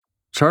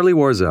Charlie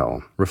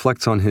Warzel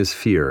reflects on his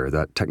fear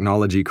that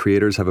technology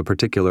creators have a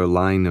particular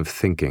line of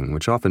thinking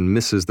which often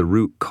misses the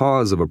root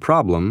cause of a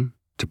problem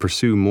to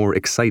pursue more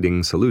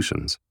exciting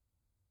solutions.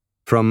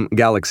 From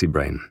Galaxy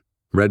Brain,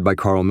 read by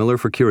Carl Miller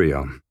for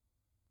Curio.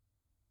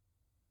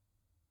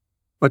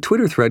 A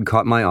Twitter thread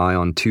caught my eye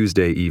on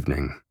Tuesday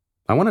evening.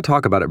 I want to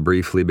talk about it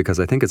briefly because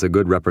I think it's a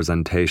good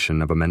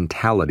representation of a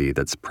mentality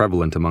that's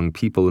prevalent among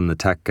people in the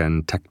tech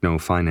and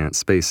techno-finance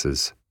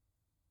spaces.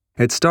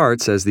 It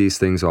starts, as these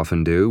things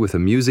often do, with a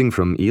musing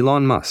from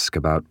Elon Musk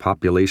about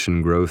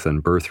population growth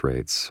and birth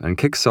rates, and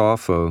kicks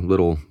off a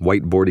little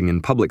whiteboarding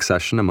in public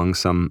session among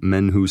some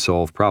men who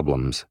solve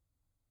problems.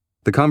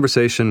 The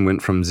conversation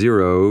went from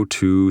zero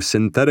to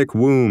synthetic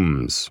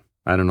wombs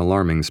at an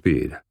alarming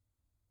speed.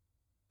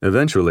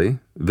 Eventually,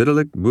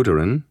 Vitalik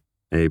Buterin,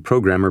 a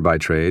programmer by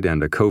trade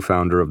and a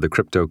co-founder of the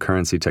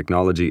cryptocurrency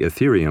technology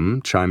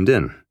Ethereum, chimed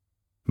in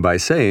by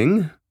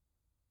saying,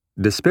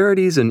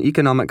 "Disparities in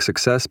economic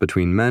success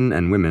between men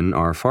and women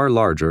are far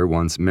larger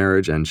once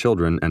marriage and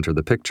children enter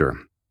the picture.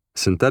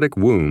 Synthetic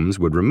wombs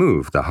would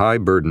remove the high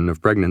burden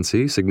of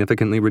pregnancy,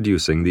 significantly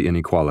reducing the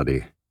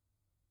inequality."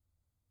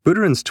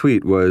 Buterin's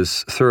tweet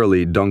was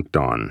thoroughly dunked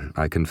on.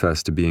 I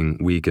confess to being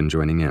weak in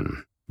joining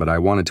in, but I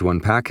wanted to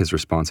unpack his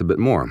response a bit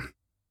more.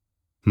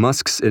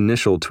 Musk's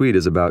initial tweet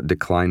is about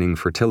declining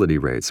fertility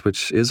rates,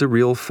 which is a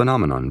real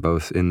phenomenon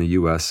both in the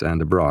US and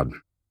abroad.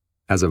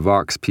 As a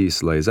Vox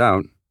piece lays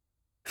out,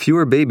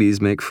 fewer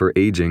babies make for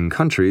aging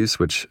countries,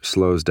 which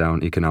slows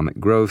down economic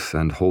growth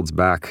and holds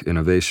back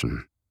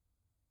innovation.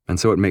 And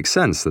so it makes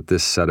sense that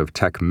this set of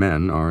tech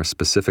men are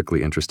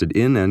specifically interested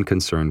in and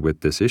concerned with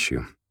this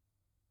issue.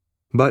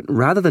 But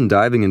rather than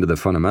diving into the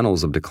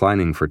fundamentals of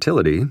declining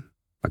fertility,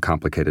 a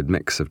complicated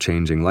mix of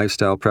changing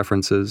lifestyle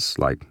preferences,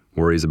 like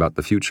worries about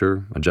the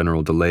future, a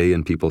general delay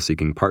in people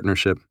seeking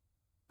partnership,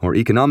 or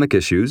economic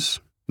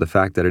issues, the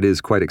fact that it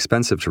is quite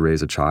expensive to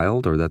raise a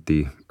child or that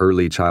the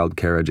early child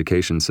care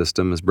education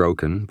system is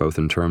broken, both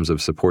in terms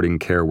of supporting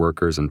care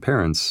workers and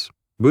parents,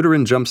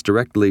 Buterin jumps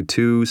directly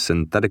to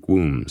synthetic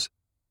wombs.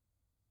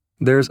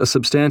 There's a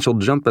substantial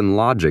jump in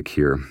logic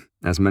here,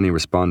 as many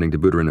responding to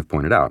Buterin have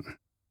pointed out.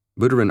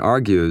 Buterin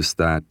argues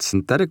that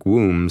synthetic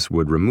wombs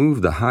would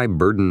remove the high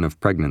burden of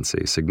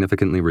pregnancy,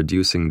 significantly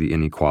reducing the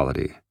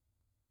inequality,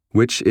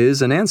 which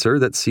is an answer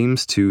that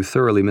seems to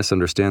thoroughly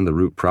misunderstand the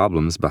root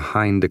problems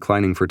behind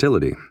declining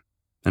fertility.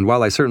 And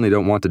while I certainly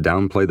don't want to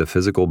downplay the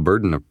physical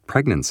burden of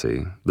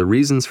pregnancy, the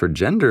reasons for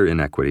gender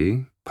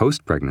inequity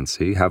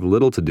post-pregnancy have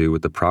little to do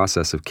with the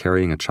process of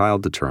carrying a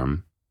child to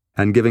term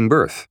and giving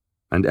birth,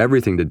 and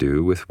everything to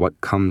do with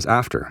what comes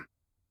after.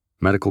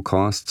 Medical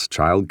costs,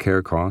 child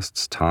care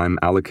costs, time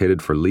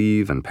allocated for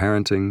leave and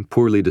parenting,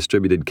 poorly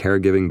distributed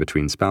caregiving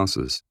between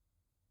spouses.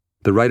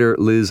 The writer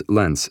Liz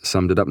Lentz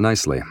summed it up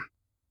nicely.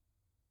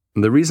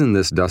 The reason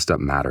this dust-up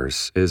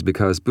matters is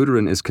because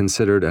Buterin is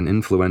considered an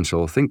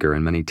influential thinker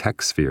in many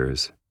tech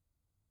spheres.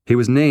 He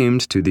was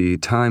named to the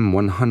Time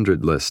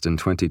 100 list in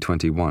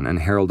 2021 and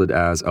heralded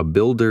as a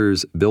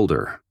builder's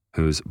builder,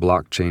 whose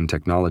blockchain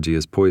technology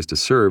is poised to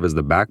serve as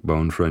the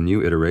backbone for a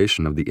new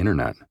iteration of the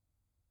internet.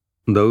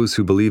 Those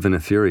who believe in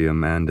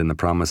Ethereum and in the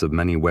promise of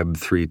many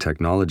Web3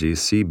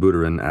 technologies see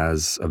Buterin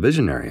as a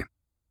visionary.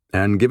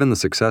 And given the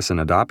success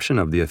and adoption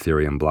of the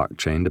Ethereum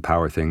blockchain to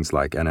power things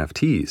like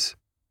NFTs,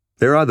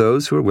 there are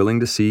those who are willing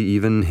to see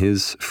even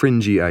his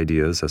fringy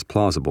ideas as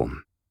plausible.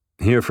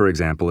 Here, for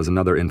example, is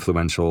another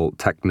influential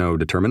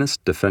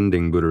techno-determinist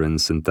defending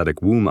Buterin's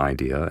synthetic womb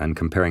idea and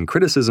comparing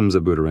criticisms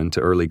of Buterin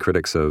to early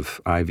critics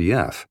of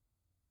IVF.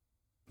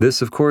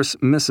 This, of course,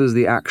 misses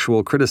the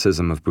actual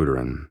criticism of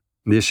Buterin.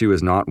 The issue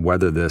is not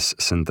whether this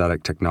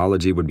synthetic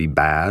technology would be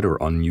bad or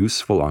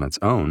unuseful on its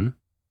own.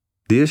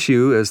 The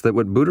issue is that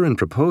what Buterin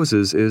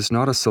proposes is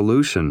not a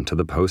solution to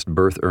the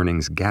post-birth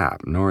earnings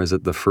gap, nor is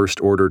it the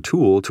first-order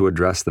tool to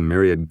address the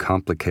myriad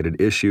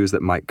complicated issues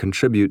that might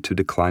contribute to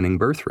declining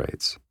birth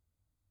rates.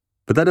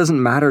 But that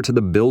doesn't matter to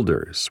the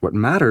builders. What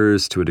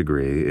matters, to a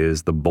degree,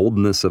 is the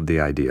boldness of the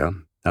idea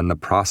and the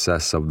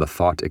process of the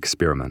thought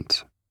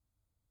experiment.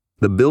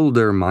 The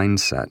builder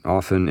mindset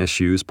often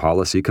eschews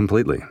policy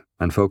completely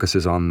and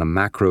focuses on the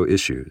macro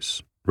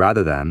issues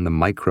rather than the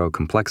micro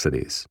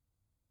complexities.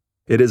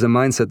 It is a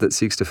mindset that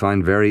seeks to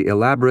find very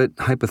elaborate,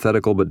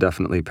 hypothetical but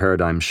definitely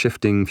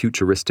paradigm-shifting,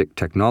 futuristic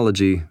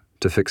technology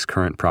to fix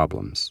current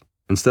problems,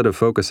 instead of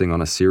focusing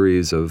on a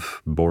series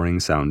of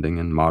boring-sounding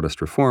and modest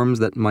reforms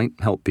that might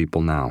help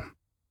people now.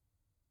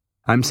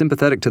 I'm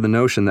sympathetic to the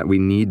notion that we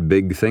need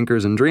big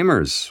thinkers and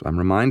dreamers. I'm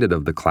reminded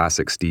of the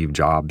classic Steve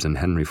Jobs and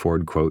Henry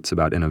Ford quotes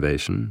about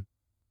innovation.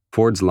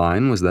 Ford's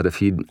line was that if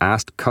he'd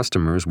asked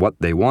customers what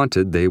they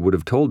wanted, they would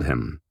have told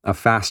him, a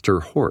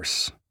faster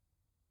horse.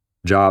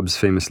 Jobs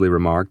famously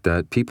remarked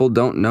that people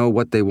don't know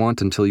what they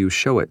want until you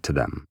show it to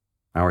them.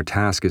 Our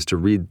task is to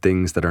read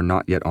things that are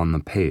not yet on the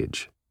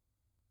page.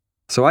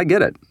 So I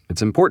get it.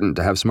 It's important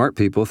to have smart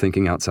people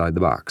thinking outside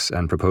the box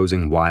and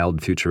proposing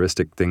wild,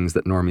 futuristic things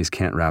that normies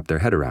can't wrap their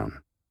head around.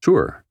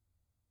 Sure.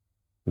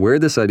 Where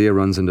this idea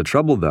runs into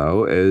trouble,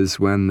 though, is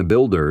when the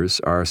builders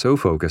are so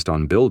focused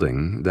on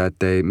building that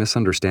they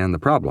misunderstand the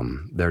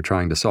problem they're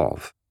trying to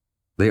solve.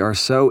 They are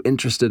so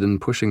interested in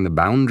pushing the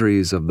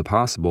boundaries of the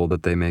possible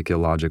that they make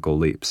illogical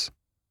leaps.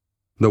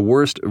 The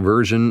worst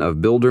version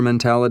of builder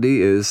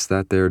mentality is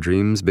that their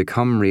dreams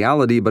become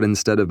reality, but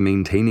instead of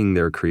maintaining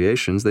their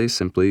creations, they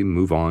simply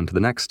move on to the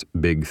next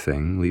big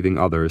thing, leaving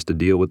others to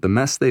deal with the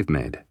mess they've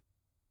made.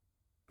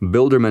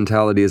 Builder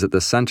mentality is at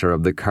the center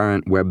of the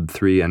current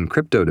Web3 and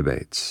crypto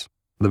debates.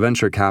 The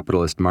venture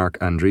capitalist Marc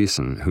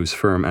Andreessen, whose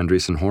firm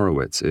Andreessen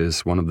Horowitz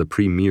is one of the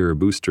premier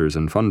boosters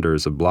and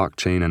funders of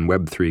blockchain and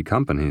Web3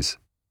 companies,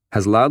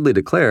 has loudly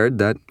declared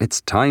that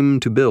it's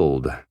time to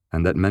build,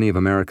 and that many of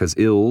America's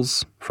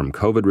ills, from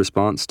COVID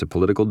response to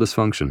political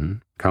dysfunction,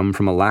 come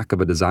from a lack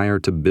of a desire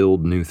to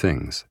build new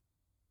things.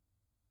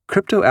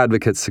 Crypto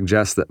advocates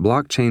suggest that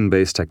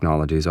blockchain-based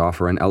technologies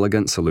offer an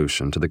elegant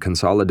solution to the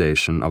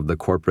consolidation of the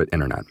corporate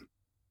internet.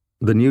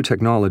 The new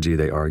technology,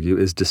 they argue,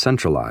 is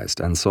decentralized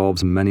and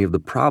solves many of the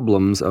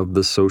problems of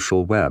the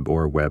social web,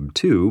 or Web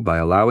 2, by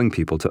allowing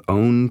people to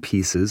own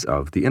pieces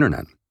of the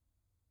internet.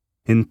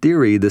 In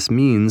theory, this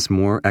means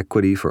more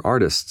equity for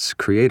artists,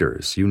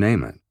 creators, you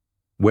name it.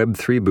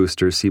 Web3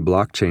 boosters see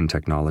blockchain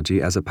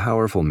technology as a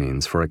powerful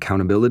means for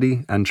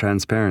accountability and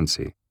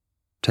transparency.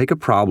 Take a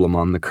problem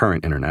on the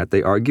current internet,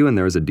 they argue, and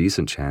there is a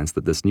decent chance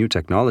that this new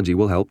technology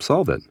will help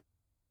solve it.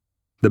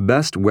 The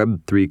best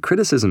Web3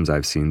 criticisms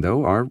I've seen,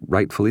 though, are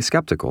rightfully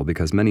skeptical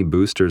because many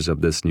boosters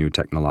of this new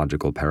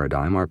technological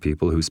paradigm are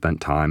people who spent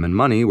time and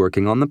money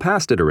working on the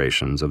past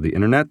iterations of the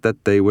internet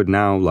that they would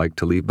now like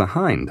to leave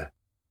behind.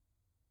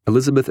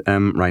 Elizabeth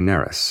M.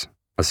 Reineris,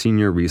 a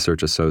senior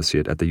research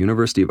associate at the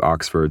University of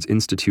Oxford's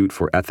Institute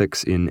for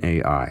Ethics in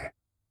AI,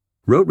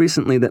 wrote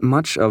recently that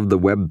much of the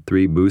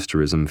Web3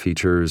 boosterism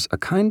features a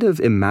kind of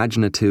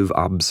imaginative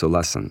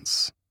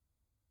obsolescence.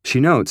 She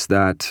notes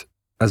that,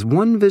 as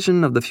one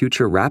vision of the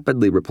future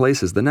rapidly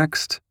replaces the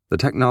next, the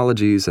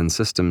technologies and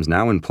systems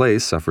now in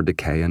place suffer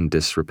decay and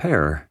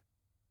disrepair.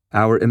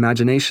 Our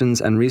imaginations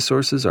and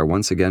resources are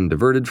once again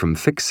diverted from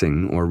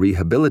fixing or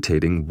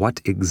rehabilitating what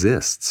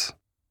exists.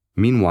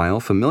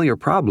 Meanwhile, familiar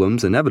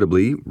problems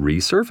inevitably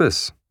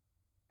resurface.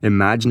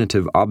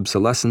 Imaginative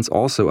obsolescence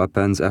also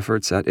upends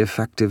efforts at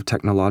effective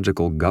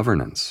technological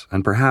governance,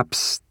 and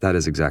perhaps that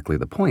is exactly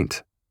the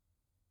point.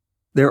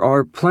 There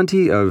are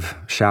plenty of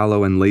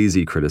shallow and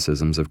lazy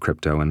criticisms of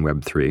crypto and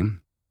Web3,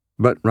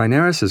 but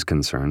Reineris'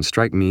 concerns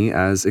strike me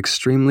as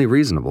extremely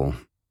reasonable.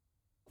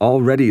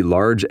 Already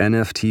large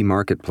NFT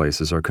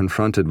marketplaces are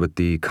confronted with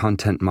the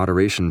content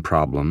moderation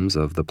problems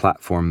of the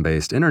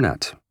platform-based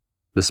internet.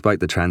 Despite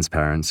the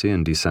transparency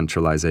and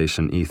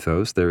decentralization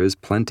ethos, there is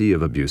plenty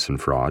of abuse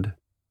and fraud.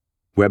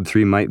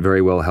 Web3 might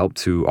very well help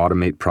to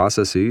automate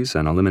processes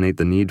and eliminate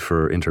the need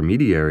for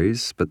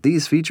intermediaries, but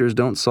these features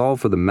don't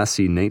solve for the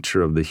messy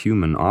nature of the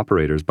human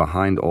operators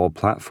behind all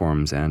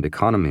platforms and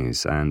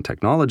economies and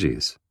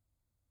technologies.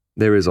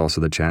 There is also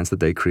the chance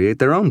that they create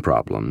their own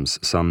problems,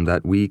 some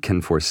that we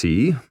can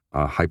foresee,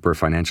 a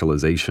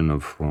hyper-financialization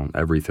of,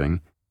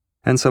 everything,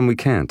 and some we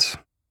can't.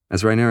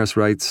 As Reineris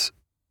writes,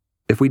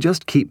 if we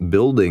just keep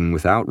building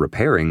without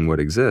repairing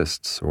what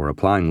exists or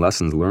applying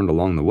lessons learned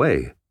along the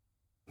way,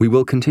 we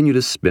will continue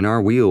to spin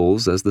our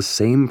wheels as the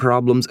same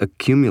problems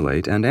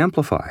accumulate and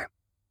amplify.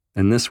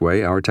 In this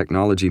way, our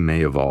technology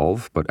may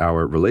evolve, but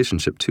our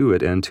relationship to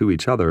it and to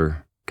each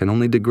other can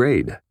only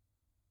degrade.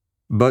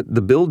 But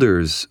the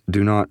builders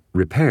do not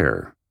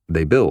repair,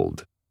 they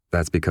build.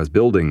 That's because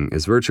building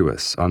is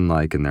virtuous,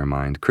 unlike, in their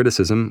mind,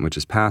 criticism, which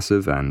is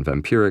passive and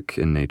vampiric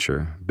in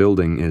nature.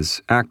 Building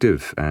is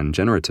active and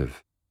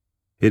generative.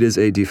 It is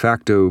a de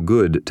facto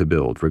good to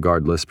build,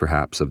 regardless,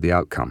 perhaps, of the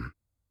outcome.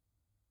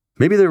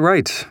 Maybe they're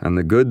right, and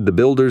the good the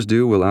builders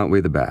do will outweigh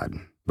the bad.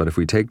 But if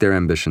we take their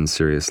ambitions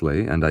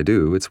seriously, and I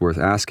do, it's worth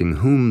asking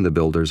whom the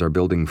builders are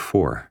building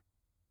for.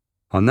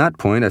 On that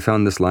point, I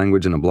found this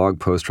language in a blog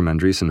post from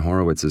Andreessen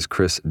Horowitz's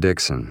Chris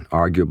Dixon,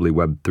 arguably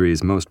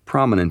Web3's most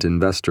prominent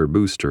investor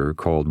booster,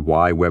 called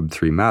Why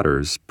Web3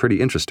 Matters, pretty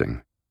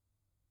interesting.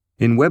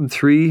 In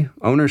Web3,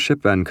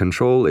 ownership and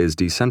control is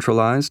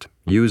decentralized.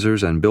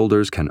 Users and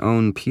builders can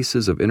own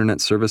pieces of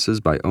internet services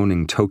by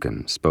owning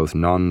tokens, both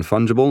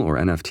non-fungible or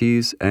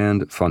NFTs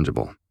and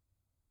fungible.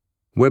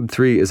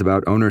 Web3 is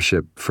about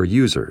ownership for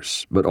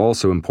users, but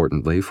also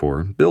importantly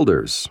for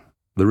builders.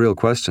 The real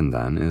question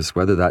then is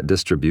whether that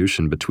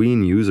distribution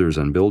between users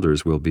and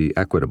builders will be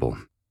equitable.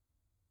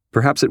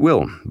 Perhaps it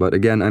will, but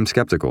again, I'm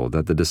skeptical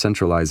that the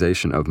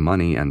decentralization of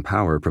money and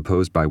power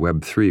proposed by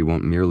Web3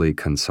 won't merely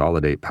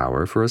consolidate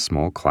power for a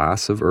small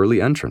class of early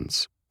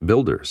entrants,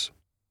 builders.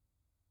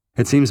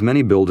 It seems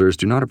many builders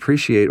do not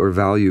appreciate or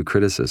value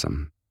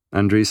criticism.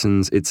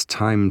 Andreessen's It's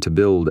Time to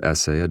Build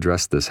essay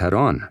addressed this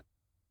head-on.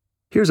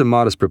 Here's a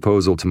modest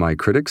proposal to my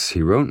critics,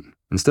 he wrote.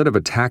 Instead of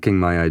attacking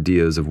my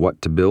ideas of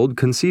what to build,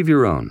 conceive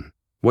your own.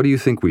 What do you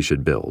think we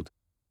should build?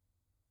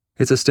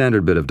 It's a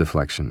standard bit of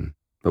deflection.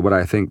 But what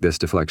I think this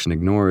deflection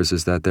ignores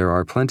is that there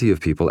are plenty of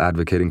people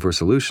advocating for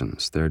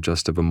solutions. They're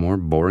just of a more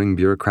boring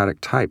bureaucratic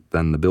type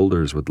than the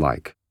builders would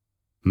like.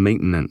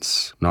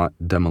 Maintenance, not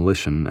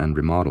demolition and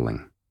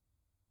remodeling.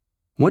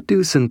 What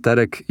do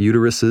synthetic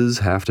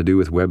uteruses have to do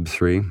with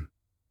Web3?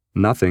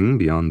 Nothing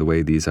beyond the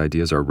way these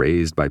ideas are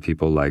raised by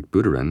people like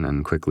Buterin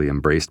and quickly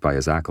embraced by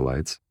his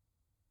acolytes.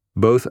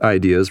 Both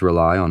ideas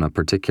rely on a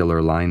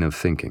particular line of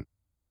thinking,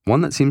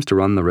 one that seems to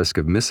run the risk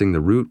of missing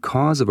the root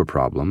cause of a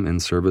problem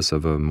in service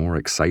of a more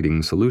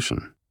exciting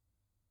solution.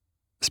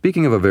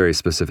 Speaking of a very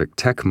specific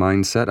tech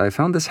mindset, I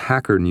found this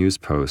Hacker News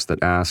post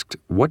that asked,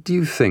 "What do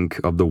you think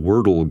of the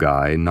Wordle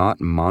guy not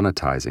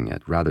monetizing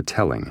it, rather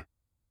telling?"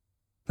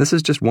 This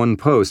is just one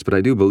post, but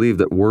I do believe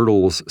that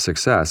Wordle's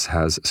success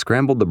has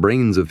scrambled the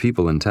brains of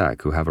people in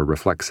tech who have a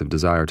reflexive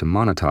desire to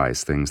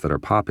monetize things that are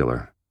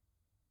popular.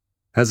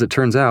 As it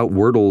turns out,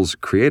 Wordle's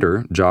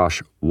creator,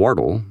 Josh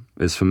Wardle,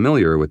 is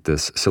familiar with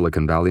this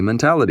Silicon Valley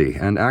mentality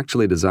and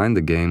actually designed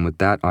the game with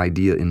that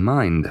idea in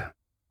mind.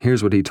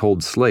 Here's what he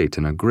told Slate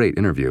in a great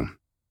interview.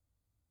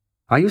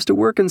 "I used to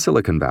work in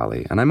Silicon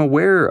Valley, and I'm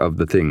aware of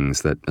the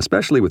things that,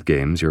 especially with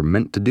games, you're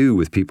meant to do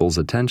with people's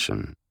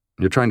attention.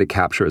 You're trying to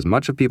capture as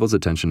much of people's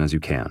attention as you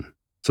can.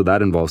 So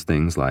that involves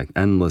things like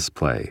endless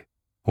play,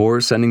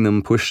 or sending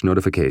them push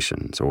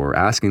notifications, or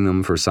asking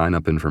them for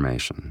sign-up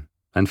information.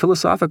 And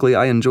philosophically,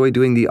 I enjoy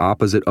doing the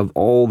opposite of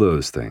all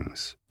those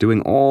things,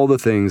 doing all the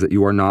things that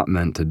you are not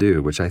meant to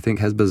do, which I think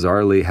has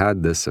bizarrely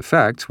had this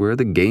effect where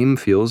the game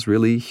feels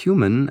really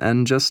human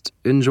and just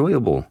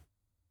enjoyable."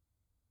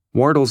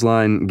 Wardle's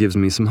line gives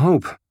me some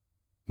hope.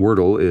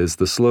 Wordle is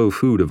the slow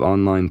food of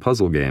online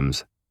puzzle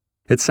games.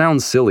 It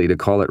sounds silly to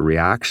call it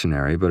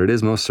reactionary, but it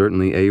is most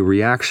certainly a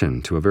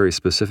reaction to a very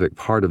specific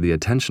part of the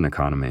attention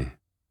economy.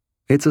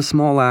 It's a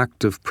small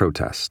act of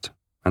protest.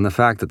 And the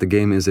fact that the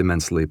game is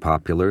immensely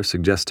popular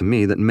suggests to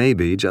me that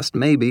maybe, just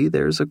maybe,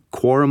 there's a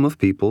quorum of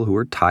people who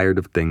are tired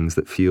of things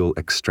that feel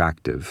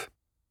extractive.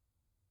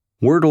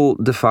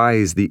 Wordle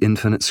defies the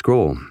infinite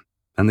scroll,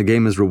 and the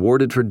game is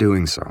rewarded for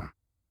doing so.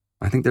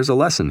 I think there's a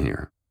lesson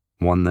here,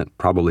 one that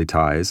probably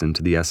ties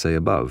into the essay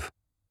above.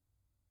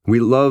 We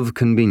love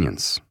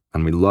convenience,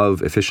 and we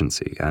love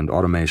efficiency and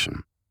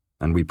automation,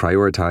 and we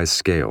prioritize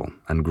scale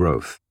and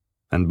growth,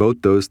 and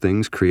both those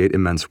things create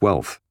immense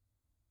wealth.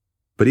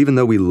 But even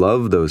though we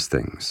love those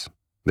things,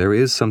 there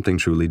is something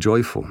truly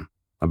joyful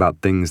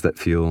about things that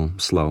feel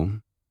slow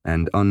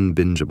and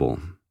unbingeable.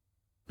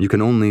 You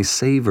can only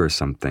savor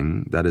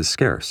something that is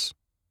scarce,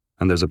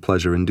 and there's a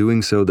pleasure in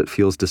doing so that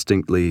feels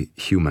distinctly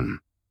human,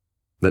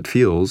 that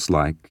feels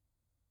like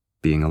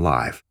being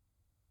alive.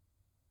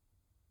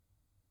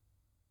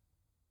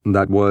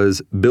 That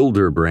was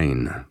Builder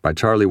Brain by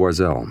Charlie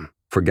Warzel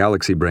for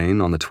Galaxy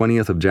Brain on the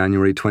 20th of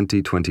January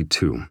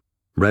 2022,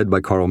 read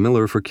by Carl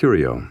Miller for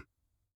Curio.